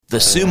The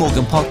Sue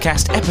Morgan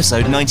Podcast,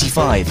 episode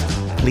 95.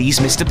 Please,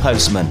 Mr.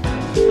 Postman.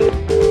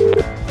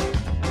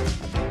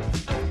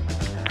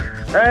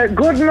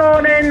 Good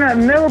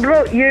morning,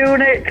 Millbrook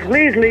Unit.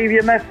 Please leave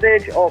your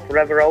message or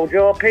forever hold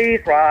your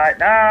peace right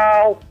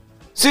now.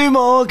 Sue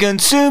Morgan,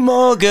 Sue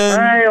Morgan.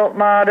 Hey up,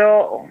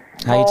 Mardo.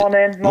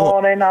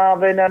 Morning,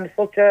 Arvin, and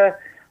such a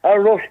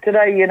rush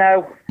today, you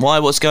know. Why,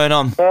 what's going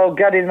on? So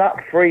getting that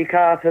freak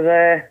out of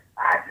there.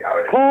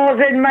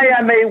 Causing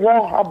mayhem,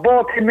 what? I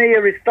bought him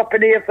here, he's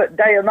stopping here for a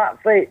day and that's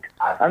it.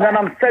 And then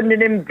I'm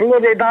sending him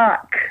bloody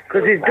back,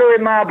 because he's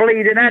doing my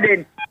bleeding head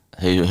in.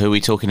 Who are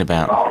we talking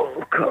about?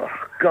 Oh,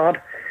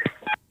 God.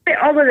 Get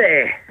over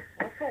there.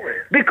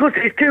 Because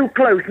he's too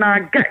close. Now,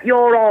 get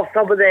your arse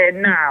over there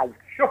now.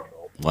 Shut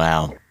up.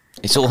 Wow.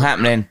 It's all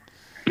happening.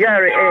 Yeah,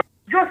 it is.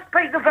 Just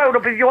pick the phone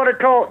up if you want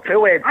to talk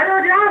to him. I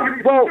don't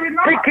know. Well,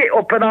 pick it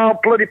up and I'll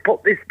bloody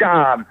put this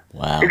down.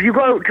 Wow. If you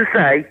go to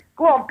say,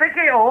 go on, pick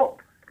it up.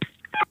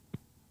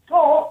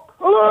 Talk.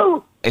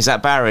 Hello. Is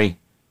that Barry?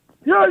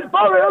 Yeah, it's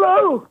Barry,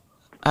 hello.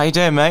 How you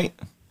doing, mate?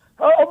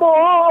 I'm all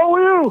right, how are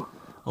you?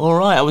 All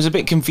right, I was a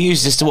bit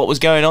confused as to what was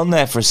going on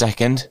there for a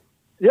second.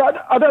 Yeah,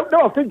 I don't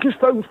know, I think his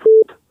phone's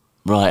f***ed.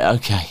 Right,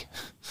 okay.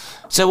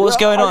 So what's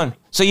going on?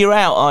 So you're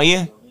out, are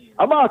you?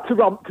 I'm out to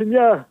Rampton,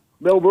 yeah.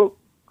 Millbrook.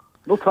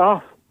 Not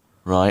half.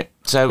 Right,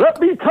 so... Let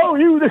me tell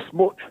you this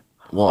much.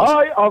 What?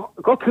 I've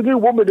got a new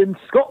woman in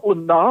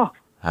Scotland now.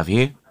 Have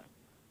you?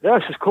 Yeah,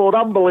 she's called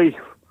Amberley.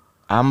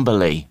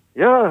 Amberley?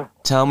 Yeah.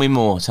 Tell me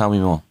more.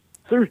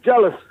 Sue's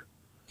jealous.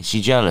 Is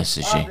she jealous,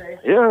 is she?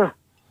 Yeah.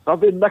 I've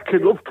been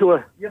making love to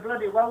her. You're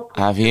bloody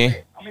welcome. Have you?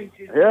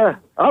 Yeah.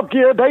 I've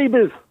given her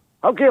babies.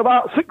 I've given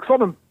about 6 on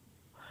them.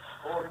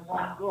 All in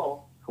one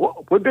go?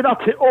 We've been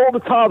at it all the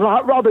time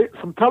like rabbits,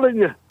 I'm telling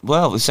you.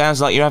 Well, it sounds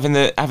like you're having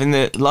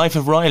the life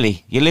of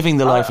Riley. You're living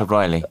the life of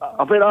Riley.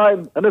 I've been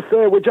having an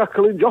affair with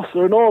Jacqueline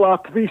Josser and all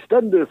out of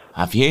EastEnders.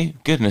 Have you?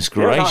 Goodness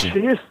gracious.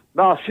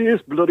 Yeah, she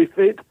is bloody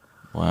fit.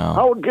 Wow.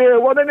 I would give her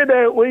one any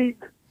day a week.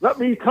 Let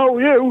me tell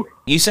you.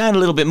 You sound a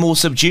little bit more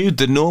subdued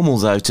than normal,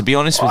 though, to be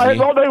honest with you. I ain't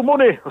got no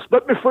money. I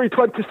spent my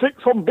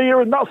 $3.26 on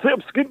beer and that's it.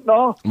 I'm skint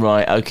now.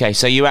 Right, okay.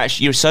 So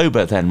you're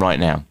sober then, right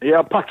now? Yeah,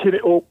 I'm packing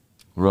it up.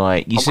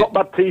 Right. I've got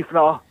bad teeth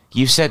now.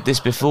 You've said this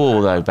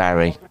before, though,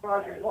 Barry.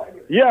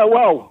 Yeah,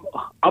 well,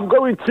 I'm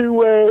going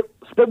to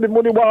spend my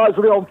money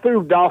wisely on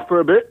food now for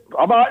a bit.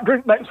 I might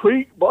drink next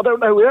week, but I don't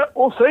know yet.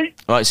 We'll see.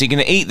 Right, so you're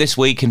going to eat this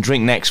week and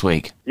drink next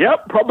week?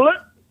 Yep, probably.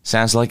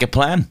 Sounds like a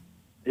plan.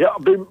 Yeah,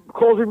 I've been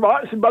causing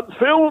rights in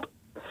Mansfield.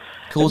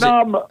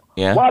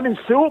 Wine and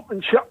soup,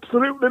 and she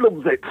absolutely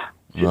loves it.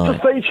 She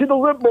just says she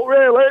doesn't, but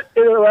really,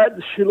 in her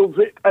head, she loves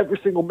it, every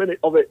single minute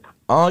of it.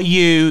 Are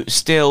you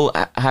still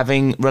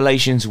having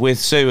relations with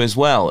Sue as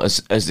well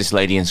as this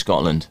lady in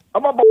Scotland?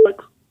 I'm a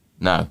bollocks.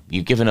 No,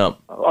 you've given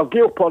up. I've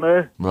given up on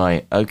her.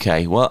 Right,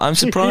 okay. Well, I'm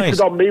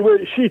surprised.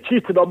 She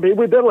cheated on me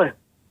with Billy.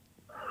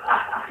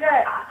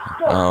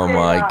 Oh,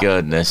 my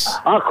goodness.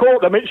 I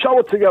caught them in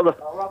shower together.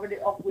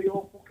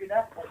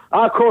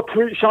 I caught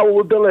her in shower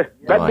with Billy.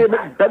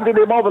 Bending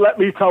him over, let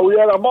me tell you.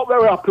 I'm not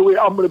very happy with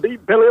it. I'm going to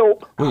beat Billy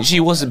up. Well, she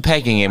wasn't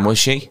pegging him, was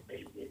she?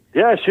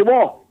 Yeah, she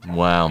was.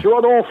 Wow. She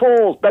was on all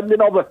fours,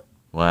 bending over.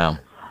 Wow.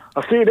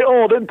 I seen it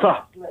all, didn't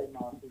I?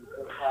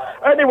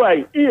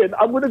 Anyway, Ian,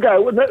 I'm going to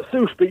go and let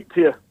Sue speak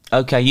to you.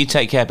 Okay, you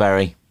take care,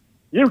 Barry.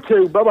 You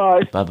too.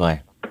 Bye-bye.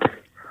 Bye-bye.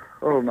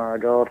 Oh, my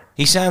God.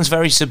 He sounds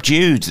very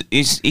subdued.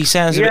 He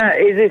sounds a bit...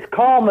 Yeah, he's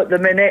calm at the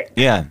minute.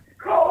 Yeah.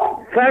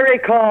 Very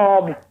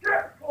calm.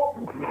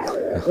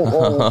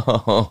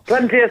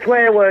 Plenty of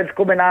swear words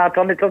coming out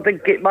on it. I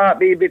think it might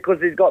be because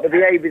he's got to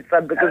behave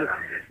himself because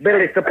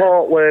Billy's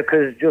support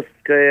workers just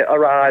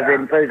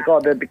arriving, so he's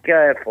got to be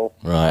careful.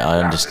 Right,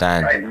 I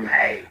understand.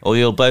 Or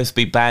you'll both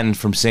be banned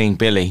from seeing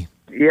Billy.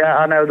 Yeah,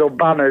 I know, they'll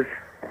ban us.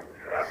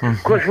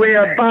 Because we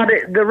are bad,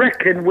 they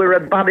reckon we're a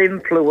bad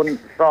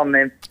influence on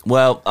him.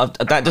 Well,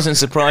 that doesn't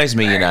surprise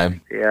me, you know.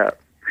 Yeah.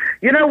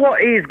 You know what?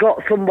 He's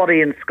got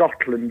somebody in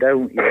Scotland,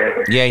 don't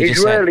you? Yeah,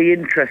 he's really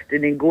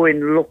interested in going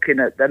looking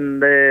at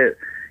them.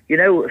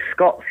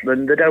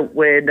 Scotsmen, they don't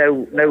wear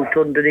no note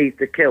underneath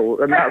the kilt,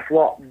 and that's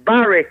what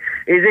Barry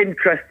is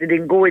interested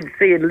in going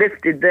seeing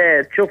lifted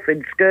there,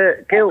 chuffing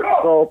kilts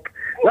up.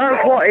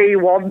 That's what he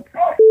wants.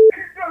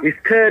 He's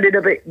turning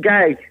a bit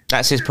gay.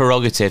 That's his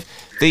prerogative.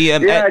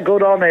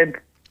 Good on him.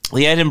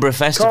 The Edinburgh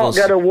Festival. Can't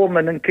get a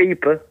woman and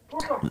keep her.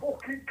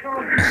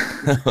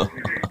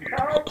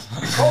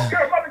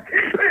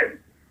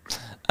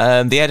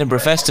 The Edinburgh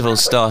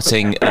Festival's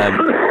starting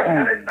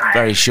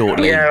very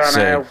shortly. Yeah, I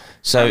know.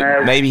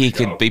 So maybe he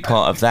could be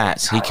part of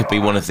that. He could be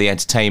one of the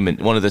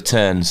entertainment, one of the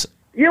turns.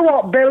 You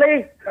what,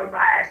 Billy?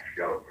 My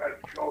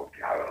ex-girlfriend's called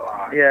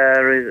Caroline.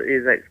 Yeah,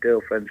 his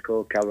ex-girlfriend's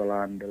called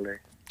Caroline, Billy.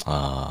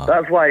 Ah.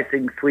 That's why he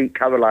sings Sweet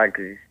Caroline,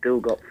 because he's still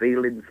got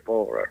feelings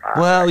for her.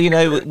 Well, you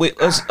know,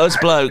 us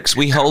blokes,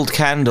 we hold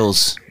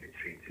candles.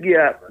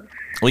 Yeah.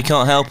 We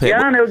can't help it.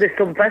 Yeah, I know there's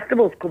some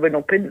festivals coming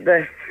up, isn't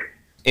there?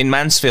 In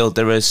Mansfield,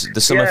 there is the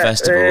summer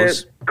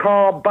festivals. Is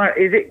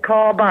it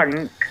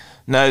Carbank?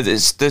 No,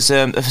 there's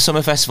a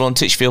summer festival on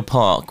Titchfield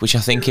Park, which I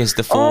think is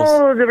the 4th.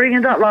 Oh, they're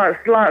bringing that like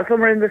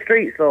Summer in the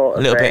Street sort of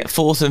A little thing. bit,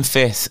 4th and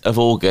 5th of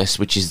August,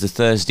 which is the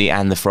Thursday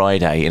and the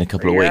Friday in a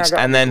couple of weeks,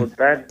 that'd and be then good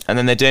then. and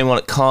then they're doing one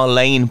at Carr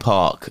Lane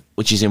Park,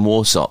 which is in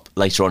Warsop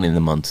later on in the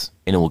month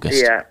in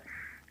August. Yeah.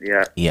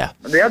 Yeah.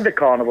 They had the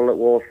carnival at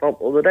Warsop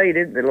the other day,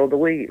 didn't they? Or the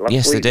week last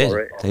Yes, week. they For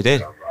did. it. They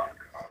did.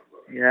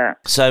 Yeah.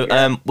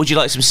 So, would you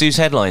like some Sue's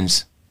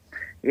headlines?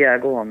 Yeah,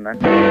 go on then.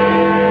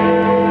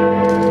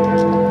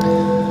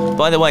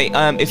 By the way,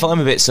 if I'm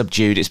a bit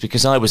subdued, it's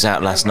because I was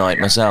out last night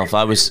myself.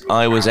 I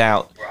was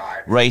out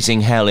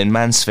raising hell in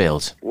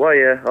Mansfield. Were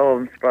you? Oh,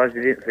 I'm surprised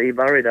you didn't see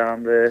Barry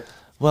down there.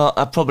 Well,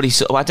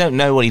 I don't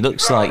know what he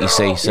looks like, you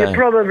see. So You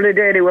probably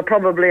did. He were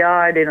probably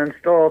hiding and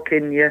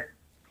stalking you.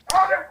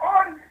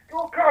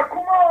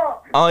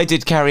 I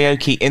did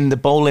karaoke in the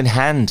Bowl in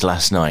Hand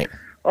last night.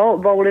 Oh,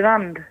 bowling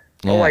hand.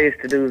 Yeah. Oh, I used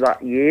to do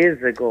that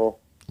years ago.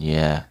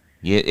 Yeah.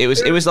 It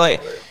was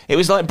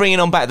like bringing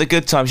on back the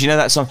good times. You know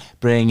that song,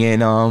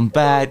 "Bringing on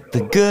back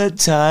the good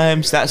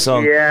times." That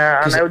song. Yeah,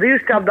 I 'Cause know. They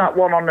used to have that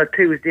one on a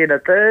Tuesday and a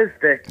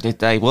Thursday. Did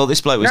they? Well, this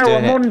bloke was No, a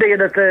doing it. Monday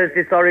and a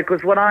Thursday, sorry,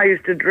 because when I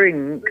used to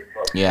drink,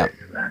 Yeah.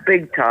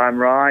 big time,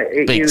 right?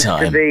 It Big used to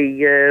time. be,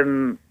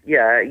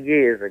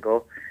 years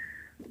ago.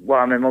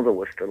 Well, my mother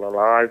was still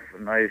alive,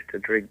 and I used to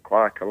drink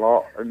quite a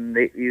lot, and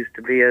it used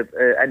to be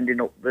ending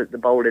up the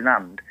bowl in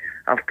hand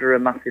after a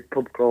massive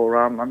pub crawl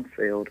around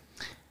Mansfield.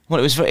 Well,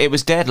 it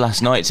was dead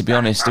last night. To be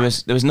honest, there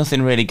was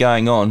nothing really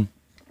going on.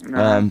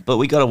 But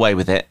we got away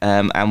with it,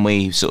 and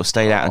we sort of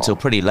stayed out until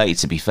pretty late.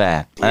 To be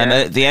fair,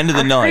 at the end of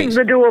the I night, think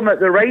they do them at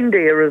the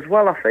Reindeer as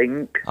well. I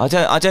think. I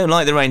don't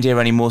like the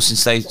Reindeer anymore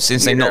since they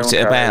You knocked it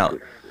don't, about.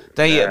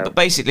 They yeah.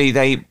 basically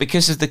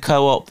because of the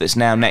co-op that's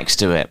now next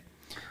to it.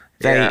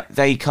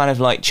 They kind of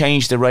like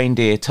changed the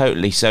Reindeer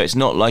totally, so it's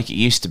not like it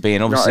used to be.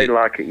 And obviously, Not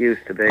like it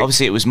used to be.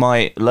 obviously, it was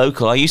my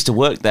local. I used to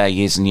work there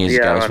years and years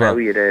ago Yeah, as I well. know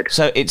you did.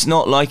 So it's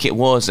not like it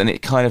was, and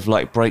it kind of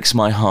like breaks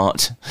my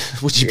heart.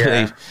 Would you Yeah.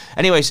 believe?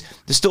 Anyways,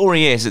 the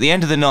story is at the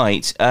end of the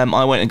night, I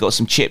went and got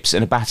some chips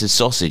and a battered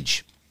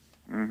sausage.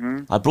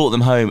 Mm-hmm. I brought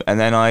them home, and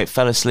then I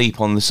fell asleep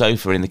on the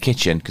sofa in the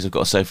kitchen because I've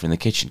got a sofa in the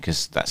kitchen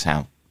because that's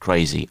how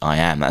crazy I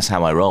am. That's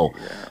how I roll.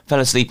 Yeah. Fell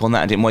asleep on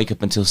that and didn't wake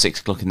up until 6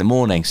 o'clock in the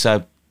morning.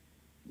 So.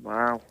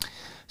 Wow.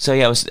 So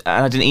yeah,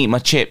 I didn't eat my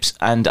chips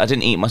and I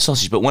didn't eat my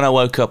sausage. But when I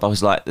woke up, I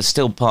was like, "There's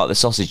still part of the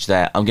sausage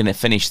there. I'm going to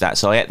finish that."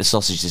 So I ate the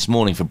sausage this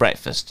morning for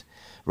breakfast,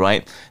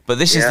 right? But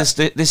this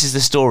is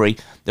the story.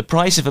 The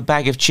price of a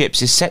bag of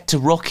chips is set to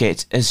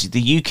rocket as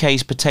the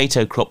UK's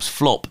potato crops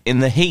flop in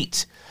the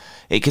heat.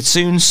 It could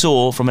soon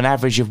soar from an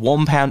average of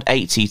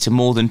 £1.80 to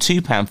more than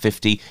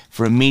 £2.50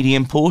 for a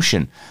medium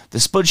portion.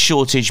 The spud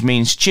shortage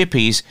means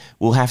chippies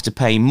will have to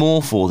pay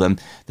more for them,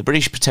 the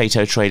British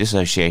Potato Trade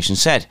Association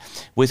said.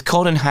 With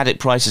cod and haddock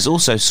prices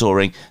also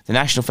soaring, the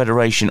National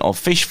Federation of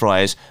Fish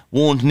Fryers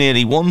warned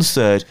nearly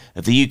one-third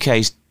of the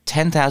UK's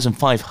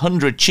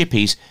 10,500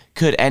 chippies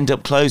could end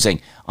up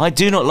closing. I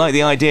do not like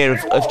the idea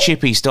of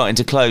chippies starting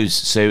to close,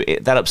 so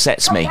that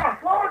upsets me.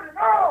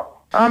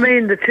 I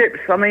mean, the chips,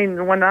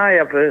 when I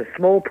have a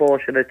small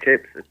portion of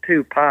chips, it's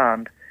 £2,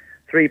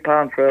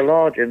 £3 for a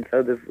large one,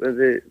 so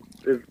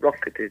they've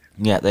rocketed.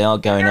 Yeah, they are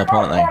going up,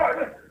 aren't they?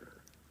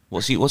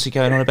 What's he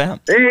going on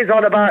about? He's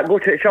on about go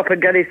to the shop and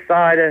get his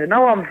cider.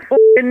 No, I'm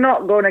fucking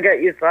not going to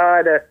get your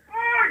cider.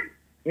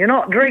 You're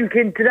not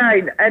drinking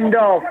today, end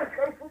of.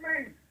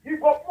 You've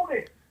got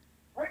money.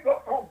 I ain't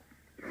got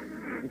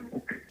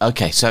some.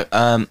 Okay, so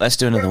let's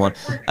do another one.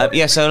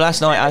 So last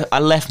night I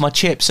left my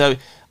chips, so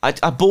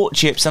I bought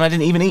chips and I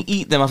didn't even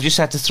eat them. I've just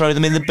had to throw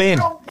them in the bin.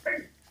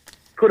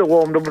 Could have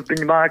warmed them up in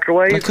the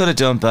microwave. I could have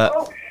done, but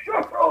Oh,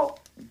 shut up.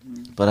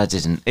 I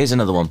didn't. Here's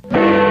another one.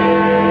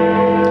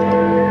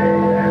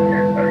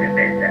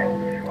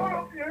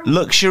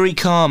 Luxury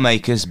car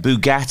makers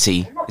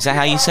Bugatti, is that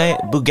how you say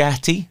it?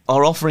 Bugatti,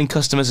 are offering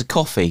customers a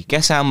coffee.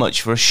 Guess how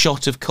much for a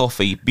shot of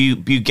coffee?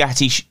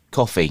 Bugatti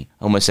coffee.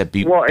 I almost said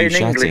What, in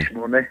Buchatti. English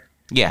money?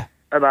 Yeah.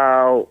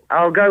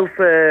 I'll go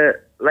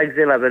for legs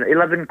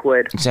 11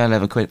 quid. It's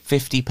 £11,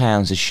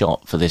 £50 a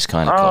shot for this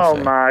kind of Oh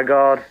coffee. my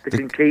God, they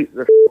can keep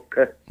the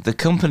fucker. The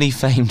company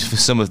famed for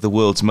some of the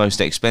world's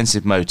most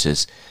expensive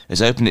motors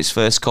has opened its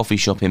first coffee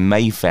shop in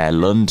Mayfair,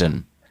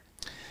 London.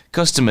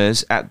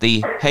 Customers at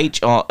the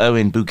H.R.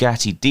 Owen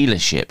Bugatti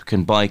dealership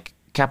can buy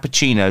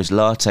cappuccinos,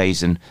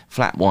 lattes and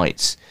flat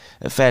whites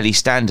at fairly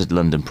standard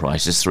London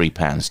prices, £3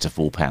 to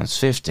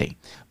 £4.50.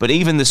 But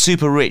even the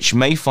super rich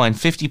may find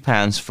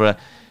 £50 for a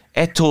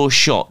Ettore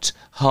shot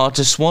hard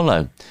to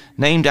swallow.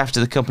 Named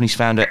after the company's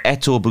founder,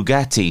 Ettore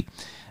Bugatti,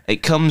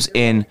 it comes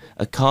in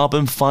a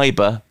carbon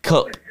fibre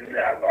cup.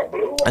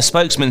 A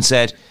spokesman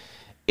said,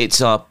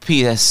 "It's our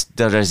pièce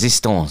de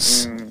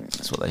résistance."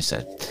 That's what they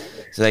said.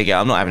 So there you go.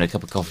 I'm not having a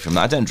cup of coffee from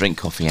that. I don't drink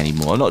coffee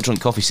anymore. I've not drunk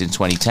coffee since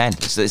 2010.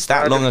 It's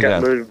that long I ago.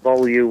 just get the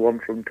volume one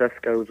from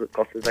Tesco's that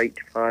costs us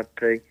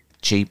 85p.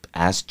 Cheap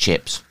as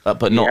chips,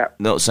 but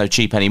not so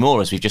cheap anymore,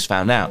 as we've just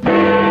found out.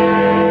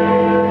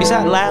 Is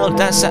that loud?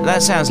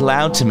 That sounds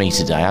loud to me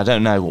today. I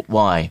don't know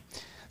why.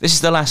 This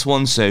is the last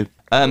one, Sue.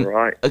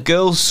 Right. A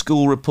girls'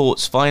 school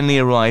reports finally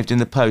arrived in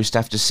the post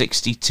after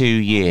 62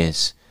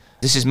 years.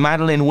 This is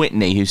Madeline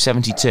Whitney, who's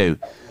 72,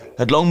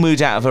 had long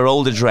moved out of her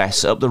old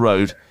address up the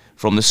road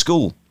from the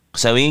school.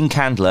 So Ian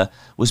Candler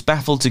was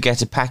baffled to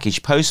get a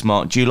package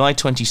postmarked July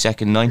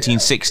 22nd,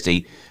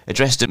 1960,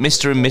 addressed to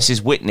Mr. and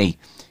Mrs. Whitney.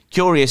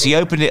 Curious, he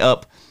opened it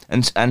up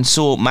and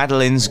saw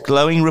Madeline's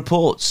glowing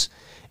reports.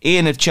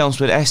 Ian of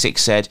Chelmsford,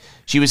 Essex, said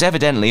she was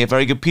evidently a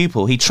very good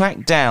pupil. He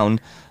tracked down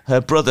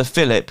her brother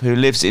Philip, who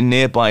lives in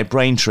nearby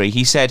Braintree.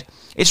 He said,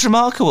 "It's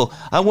remarkable.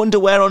 I wonder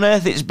where on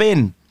earth it's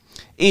been."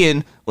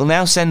 Ian will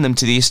now send them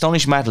to the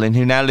astonished Madeline,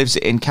 who now lives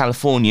in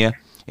California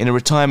in a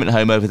retirement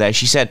home over there.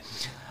 She said,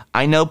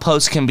 "I know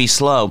posts can be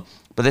slow,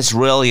 but this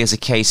really is a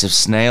case of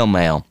snail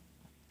mail.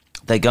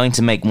 They're going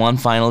to make one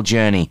final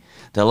journey.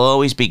 There'll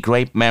always be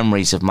great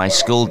memories of my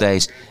school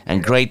days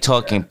and great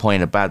talking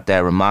point about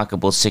their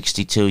remarkable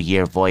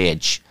 62-year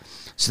voyage."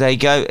 So there you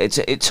go.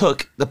 It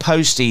took the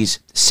posties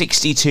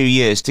 62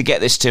 years to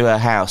get this to her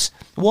house.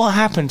 What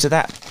happened to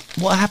that?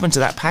 What happened to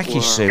that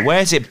package, Sue?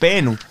 Where's it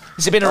been?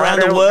 Has it been around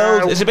the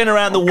world? Has it been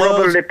around the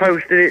world? Probably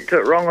posted it to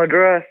the wrong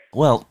address.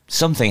 Well,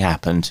 something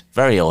happened.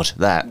 Very odd,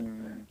 that.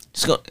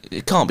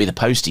 It can't be the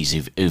posties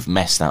who've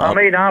messed that up.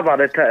 I mean, I've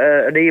had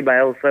an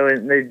email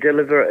saying they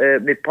deliver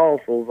my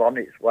parcels on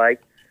its way.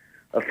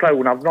 A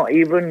phone I've not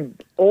even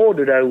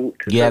ordered out.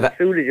 Yeah, so as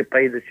soon as you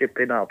pay the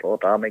shipping, I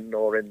thought I'm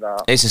ignoring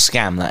that. It's a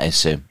scam, that is,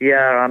 Sue. Yeah,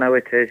 I know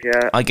it is,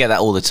 yeah. I get that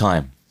all the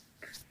time.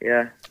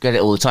 Yeah. Get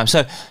it all the time.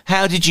 So,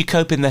 how did you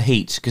cope in the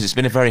heat? Because it's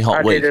been a very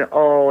hot week.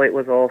 Oh, it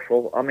was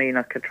awful. I mean,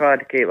 I could try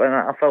to keep... And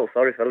I felt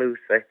sorry for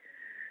Lucy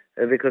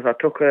because I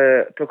took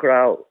her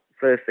out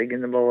first thing in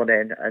the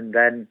morning, and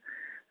then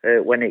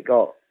when it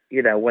got,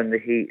 when the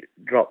heat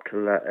dropped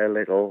a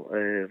little,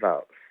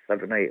 about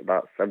 7,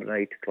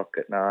 8 o'clock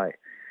at night,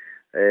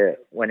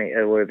 when it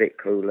were a bit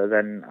cooler,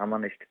 then I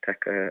managed to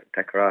take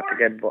her out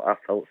again. But I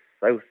felt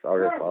so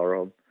sorry for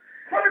them,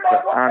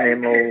 the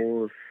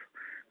animals.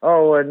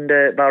 Oh, and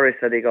Barry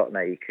said he got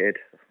naked.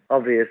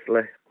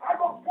 Obviously. I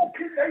got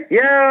fucking naked.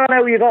 Yeah, I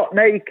know you got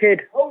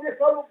naked. Oh, yes,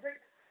 I looked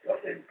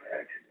it.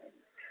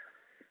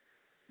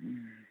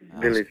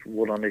 Billy's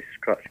won on his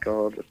scratch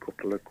card a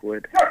couple of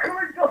quid.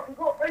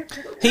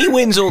 He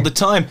wins all the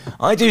time.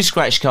 I do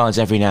scratch cards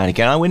every now and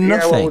again. I win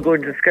nothing. Yeah, well, we're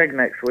going to Skeg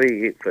next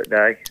week for a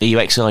day. Are you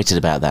excited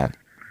about that?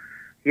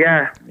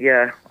 Yeah.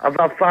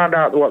 I've found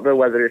out what the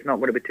weather is. Not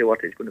going to be too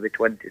hot. It's going to be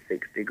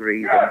 26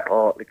 degrees and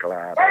partly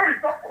cloudy.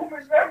 Barry's not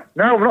coming then.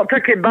 No, I'm not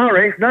taking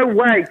Barry. No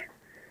way.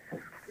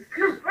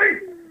 Excuse me.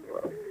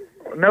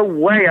 No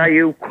way are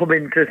you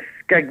coming to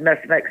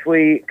Skegness next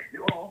week.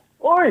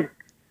 Oi.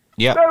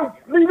 Yep. No,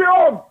 leave it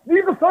on.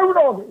 Leave the phone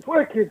on. It's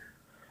working.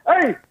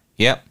 Hey.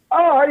 Yep.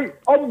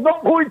 I'm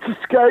not going to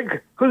Skeg,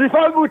 because if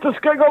I go to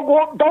Skeg, I'll go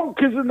on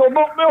donkeys and they'll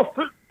knock me off.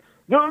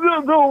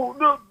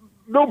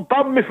 They'll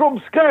ban me from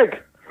Skeg.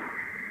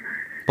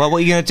 Well, what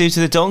are you going to do to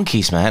the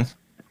donkeys, man?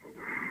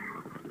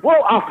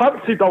 Well, I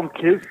fancy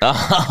donkeys.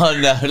 Oh,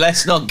 no,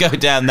 let's not go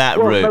down that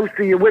Well, route. most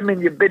of your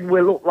women you've been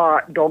with look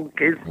like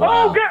donkeys.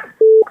 Wow. Oh, get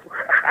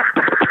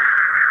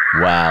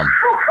Wow.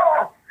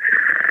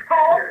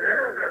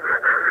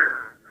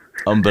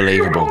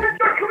 Unbelievable.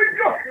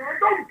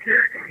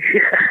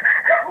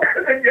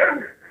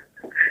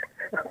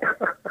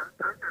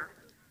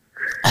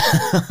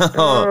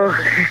 Oh,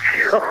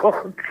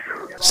 God.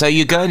 So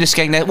you're going to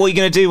Skegness. What are you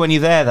going to do when you're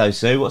there, though,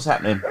 Sue? What's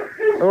happening?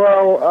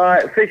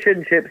 Well, fish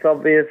and chips,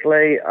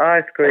 obviously,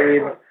 ice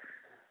cream,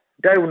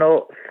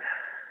 donuts,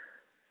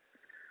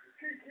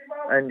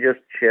 and just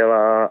chill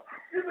out.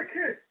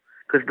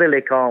 Because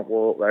Billy can't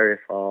walk very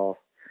far.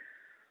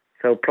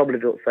 So probably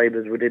do the same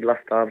as we did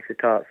last time,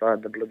 sit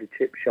outside the bloody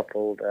chip shop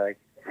all day.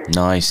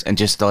 Nice. And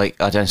just,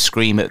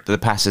 scream at the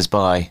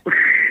passers-by.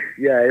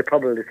 Yeah, he'll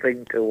probably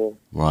sing to them.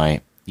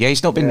 Right. Yeah,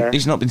 he's not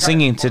been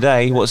singing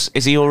today.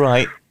 Is he all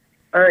right?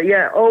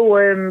 Yeah. Oh,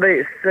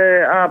 it's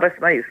our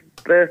best mate's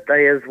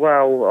birthday as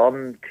well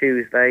on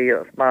Tuesday.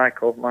 That's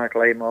Michael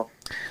Amos.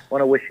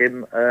 Want to wish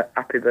him a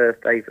happy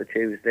birthday for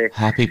Tuesday.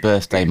 Happy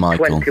birthday,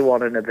 Michael.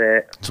 21 and a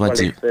bit. 20.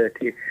 Well, he's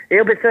 30.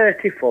 He'll be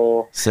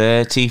 34.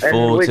 34.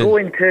 And we're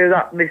going to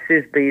that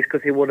Mrs. B's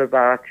because he won a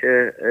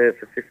voucher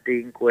for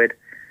 15 quid.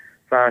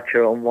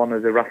 Voucher on one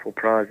of the raffle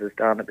prizes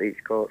down at Beach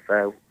Court.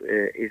 So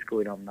he's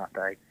going on that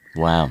day.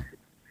 Wow.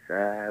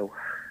 So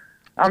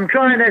I'm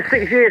trying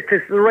 6 years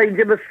to arrange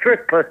him a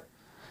stripper.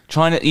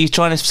 You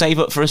trying to save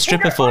up for a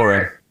stripper for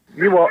him?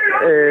 You what,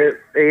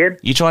 Ian?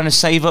 You trying to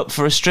save up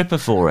for a stripper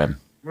for him?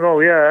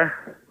 Well, yeah.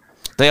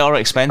 They are I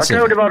expensive.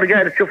 told him how to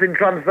get a chuffing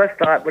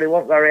transvestite, but he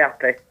wasn't very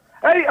happy.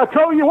 Hey, I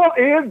tell you what,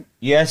 Ian.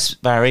 Yes,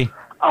 Barry.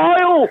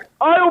 I'll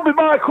be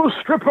Michael's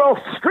stripper. I'll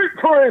strip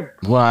for him.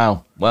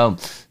 Wow. Well,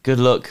 good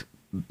luck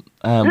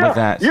with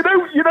that. You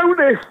know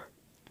this.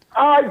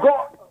 I've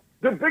got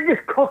the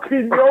biggest cock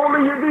in the whole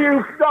of the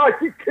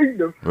United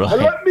Kingdom. Right.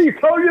 And let me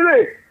tell you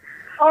this.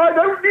 I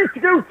don't need to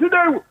go to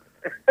no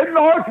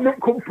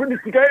enlargement company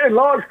to get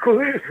enlarged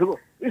because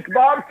it's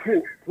about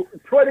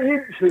 20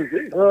 inches.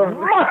 It's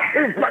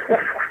massive.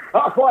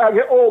 That's why I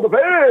get all the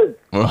beers.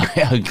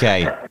 Right,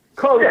 okay.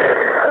 Because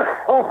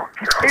Oh,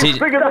 it's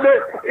bigger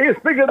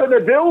than a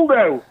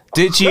dildo.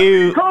 Did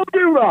you? Can't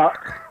do that.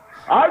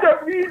 I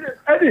don't need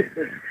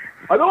anything.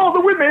 And all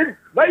the women,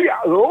 they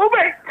love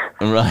it.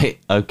 Right.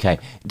 Okay.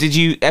 Did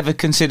you ever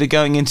consider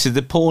going into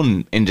the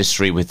porn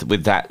industry with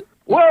that?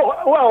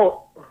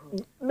 Well,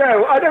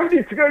 no, I don't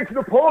need to go into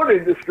the porn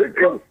industry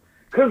because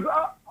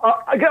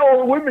I get all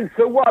the women.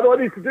 So why do I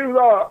need to do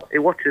that? He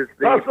watches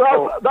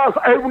the. That's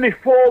only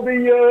for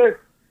the.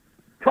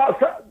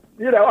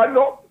 I'm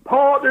not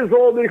partners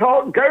or they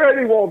can't get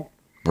anyone.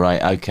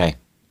 Right. Okay.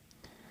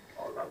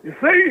 You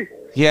see?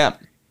 Yeah.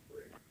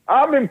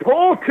 I'm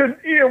important,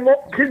 Ian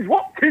Watkins.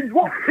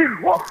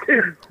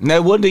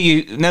 No wonder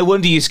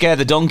you scare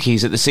the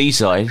donkeys at the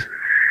seaside.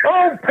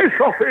 Oh, piss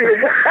off,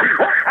 Ian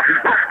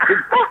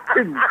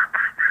Watkins.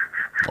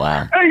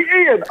 Wow. Hey,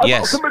 Ian, I've Yes.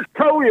 got something to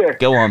tell you.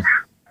 Go on.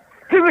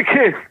 Give a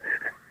kiss.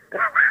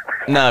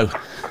 No.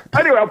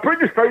 Anyway, I'll put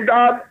this phone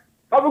down.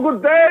 Have a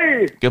good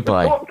day.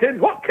 Goodbye.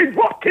 Watkins.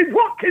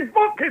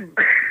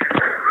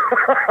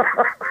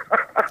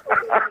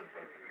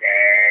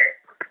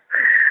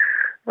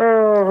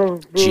 Oh,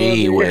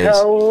 Gee whiz.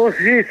 hell,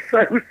 he's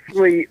so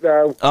sweet,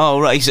 though.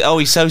 Oh right.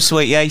 He's so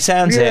sweet. Yeah, he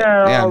sounds it.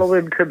 Yeah, Yeah. I love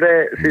him to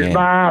bits. He's Yeah.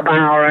 my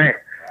Barry.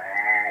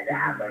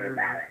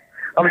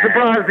 I'm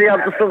surprised he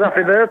hasn't sung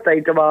happy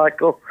birthday to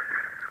Michael.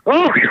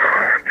 Oh, Happy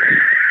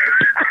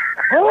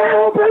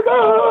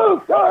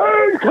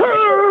birthday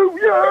to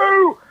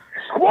you.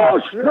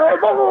 Squash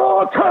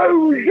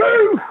tomatoes,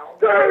 you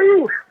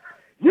do.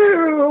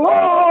 You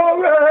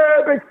are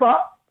a big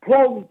fat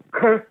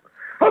plonker.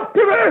 Happy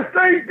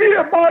birthday,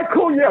 dear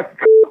Michael, you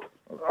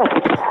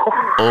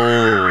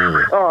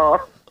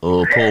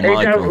Oh, poor he don't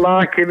Michael.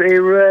 like him, he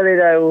really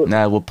don't.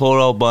 No, well, poor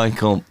old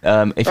Michael.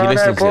 If you I know,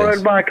 listen to poor this,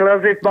 old Michael,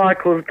 as if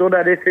Michael's done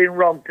anything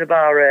wrong to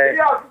Barry.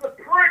 Yeah, the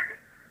prick.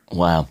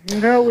 wow.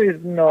 No,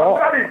 he's not.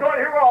 Daddy's not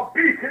here, I'll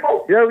beat him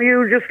up. No,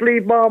 you just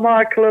leave my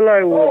Michael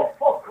alone. Oh,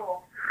 fuck off.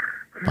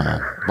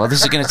 Well,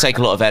 this is going to take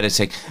a lot of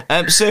editing.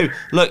 Sue,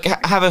 look,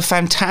 have a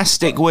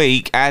fantastic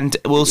week, and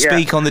we'll Yeah.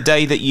 speak on the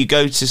day that you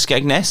go to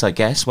Skegness, I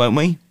guess, won't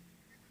we?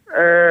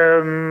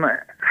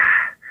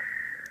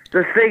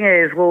 The thing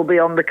is, we'll be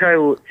on the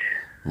coach.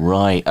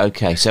 Right.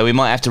 Okay. So we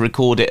might have to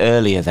record it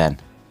earlier then.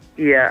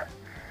 Yeah.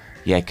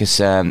 Yeah, because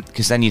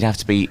then you'd have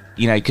to be,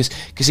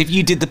 because if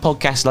you did the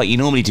podcast like you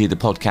normally do the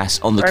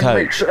podcast on the And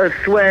coach, with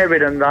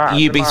swearing and that.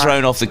 you'd be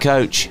thrown off the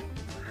coach.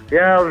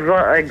 Yeah,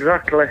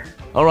 exactly.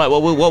 All right.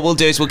 Well, what we'll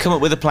do is we'll come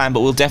up with a plan,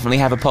 but we'll definitely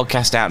have a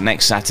podcast out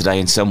next Saturday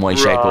in some way,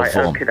 shape, or Right,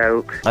 form.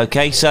 okey-doke.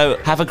 Okay. So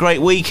have a great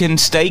week and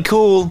stay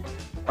cool.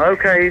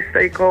 Okay,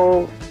 stay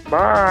cool.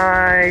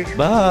 Bye.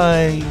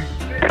 Bye.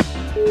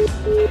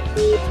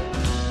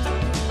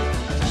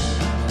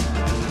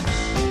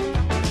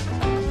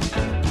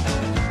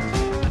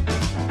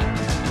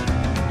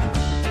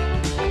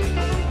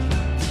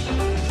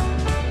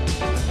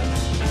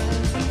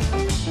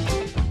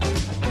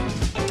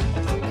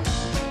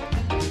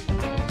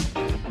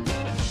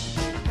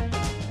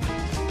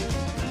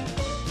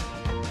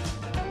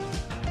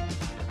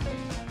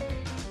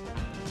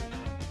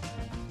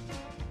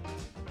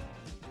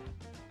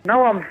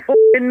 No, I'm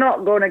fucking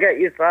not going to get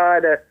you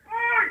cider.